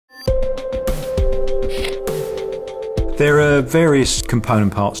There are various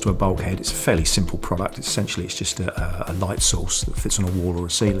component parts to a bulkhead. It's a fairly simple product. Essentially, it's just a light source that fits on a wall or a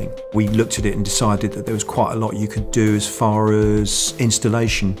ceiling. We looked at it and decided that there was quite a lot you could do as far as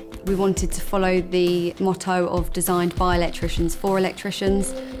installation. We wanted to follow the motto of designed by electricians for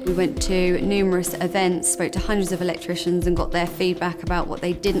electricians. We went to numerous events, spoke to hundreds of electricians and got their feedback about what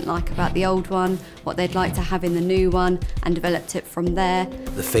they didn't like about the old one, what they'd like to have in the new one, and developed it from there.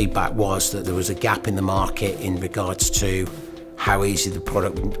 The feedback was that there was a gap in the market in regards to how easy the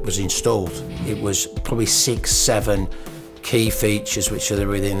product was installed. It was probably 6, 7 key features which are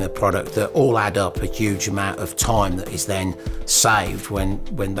within the product that all add up a huge amount of time that is then saved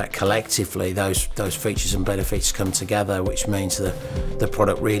when that collectively those features and benefits come together, which means the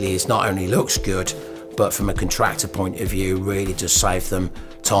product really is not only looks good, but from a contractor point of view really does save them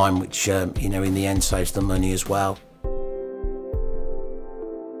time, which you know, in the end saves them money as well.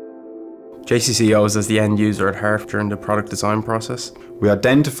 JCC owes as the end user at heart during the product design process. We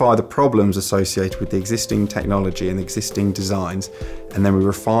identify the problems associated with the existing technology and existing designs, and then we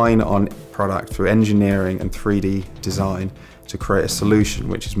refine on product through engineering and 3D design to create a solution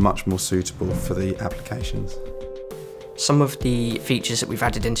which is much more suitable for the applications. Some of the features that we've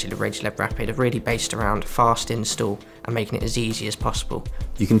added into the RadiaLED Rapid are really based around fast install and making it as easy as possible.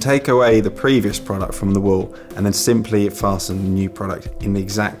 You can take away the previous product from the wall and then simply fasten the new product in the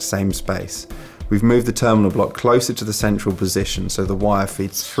exact same space. We've moved the terminal block closer to the central position so the wire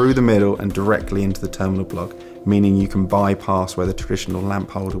feeds through the middle and directly into the terminal block, meaning you can bypass where the traditional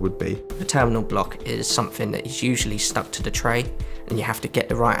lamp holder would be. The terminal block is something that is usually stuck to the tray, and you have to get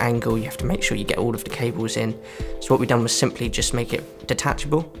the right angle, you have to make sure you get all of the cables in. So what we've done was simply just make it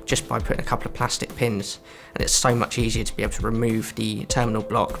detachable, just by putting a couple of plastic pins. And it's so much easier to be able to remove the terminal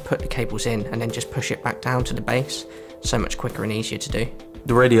block, put the cables in, and then just push it back down to the base. So much quicker and easier to do.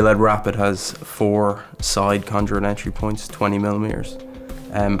 The RadiaLED Rapid has 4 side conduit entry points, 20mm,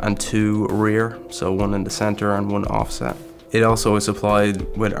 and 2 rear, so 1 in the centre and 1 offset. It also is supplied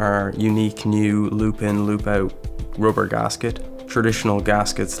with our unique new loop-in, loop-out rubber gasket. Traditional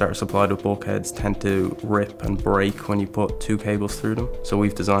gaskets that are supplied with bulkheads tend to rip and break when you put 2 cables through them, so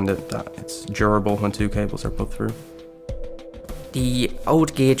we've designed it that it's durable when 2 cables are put through. The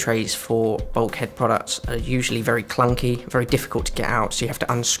old gear trays for bulkhead products are usually very clunky, very difficult to get out, so you have to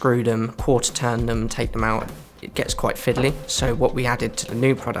unscrew them, quarter turn them, take them out. It gets quite fiddly, so what we added to the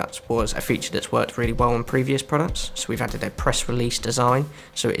new product was a feature that's worked really well on previous products. So we've added a press release design,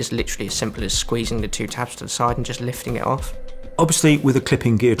 so it is literally as simple as squeezing the 2 tabs to the side and just lifting it off. Obviously, with a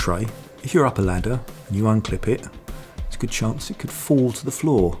clipping gear tray, if you're up a ladder and you unclip it, there's a good chance it could fall to the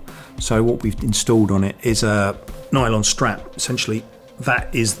floor. So what we've installed on it is a nylon strap. Essentially,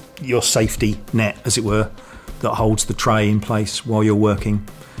 that is your safety net, as it were, that holds the tray in place while you're working,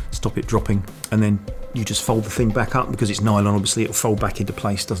 stop it dropping, and then you just fold the thing back up. Because it's nylon, obviously it'll fold back into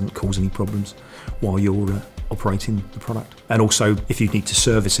place, doesn't cause any problems while you're operating the product. And also, if you need to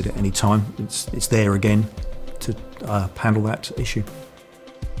service it at any time, it's there again to handle that issue.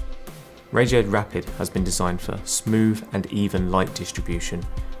 RadiaLED Rapid has been designed for smooth and even light distribution,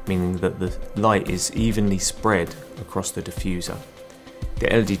 meaning that the light is evenly spread across the diffuser.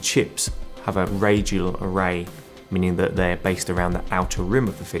 The LED chips have a radial array, meaning that they're based around the outer rim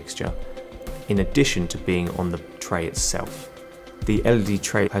of the fixture, in addition to being on the tray itself. The LED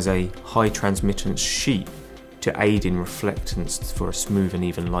tray has a high transmittance sheet to aid in reflectance for a smooth and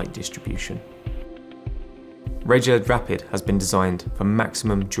even light distribution. RadiaLED Rapid has been designed for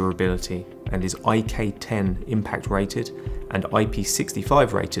maximum durability and is IK10 impact rated and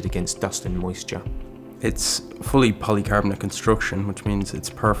IP65 rated against dust and moisture. It's fully polycarbonate construction, which means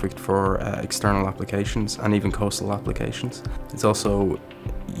it's perfect for external applications and even coastal applications. It's also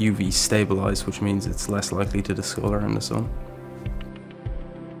UV stabilized, which means it's less likely to discolor in the sun.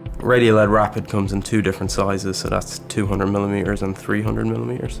 RadiaLED Rapid comes in 2 different sizes, so that's 200mm and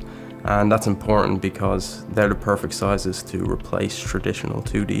 300mm. And that's important because they're the perfect sizes to replace traditional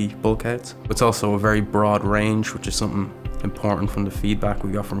 2D bulkheads. It's also a very broad range, which is something important from the feedback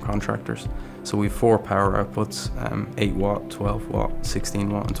we got from contractors. So we have 4 power outputs, 8 watt, 12 watt,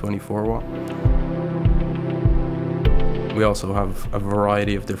 16 watt and 24 watt. We also have a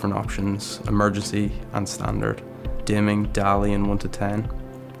variety of different options, emergency and standard, dimming, DALI in 1 to 10,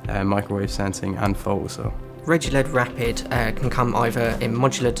 microwave sensing and photo. RadiaLED Rapid can come either in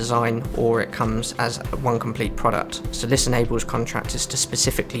modular design or it comes as one complete product. So this enables contractors to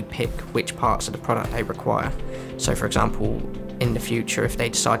specifically pick which parts of the product they require. So for example, in the future, if they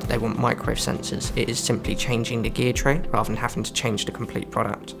decide that they want microwave sensors, it is simply changing the gear tray rather than having to change the complete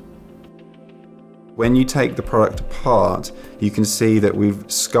product. When you take the product apart, you can see that we've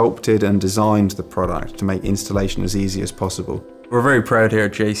sculpted and designed the product to make installation as easy as possible. We're very proud here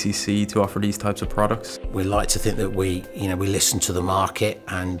at JCC to offer these types of products. We like to think that we listen to the market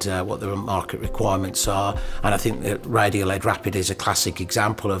and what the market requirements are, and I think that RadiaLED Rapid is a classic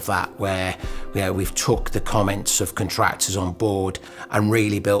example of that, where we've took the comments of contractors on board and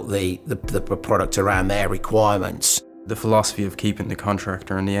really built the product around their requirements. The philosophy of keeping the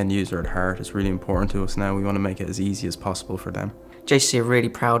contractor and the end user at heart is really important to us now. We want to make it as easy as possible for them. JCC are really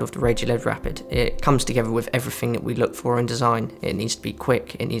proud of the RadiaLED Rapid. It comes together with everything that we look for in design. It needs to be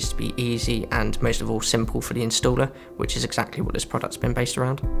quick, it needs to be easy, and most of all simple for the installer, which is exactly what this product's been based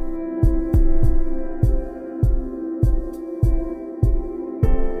around.